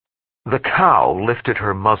The cow lifted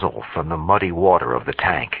her muzzle from the muddy water of the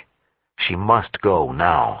tank. She must go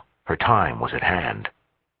now. Her time was at hand.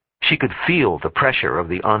 She could feel the pressure of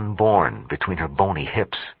the unborn between her bony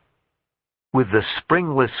hips. With the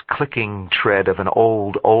springless, clicking tread of an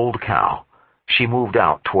old cow, she moved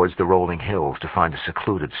out towards the rolling hills to find a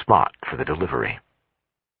secluded spot for the delivery.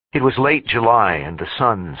 It was late July, and the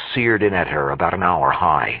sun seared in at her about an hour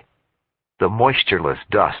high. The moistureless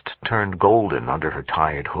dust turned golden under her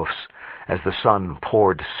tired hoofs as the sun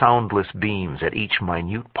poured soundless beams at each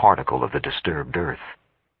minute particle of the disturbed earth.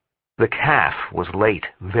 The calf was late,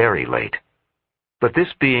 very late, but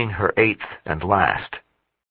this being her 8th and last,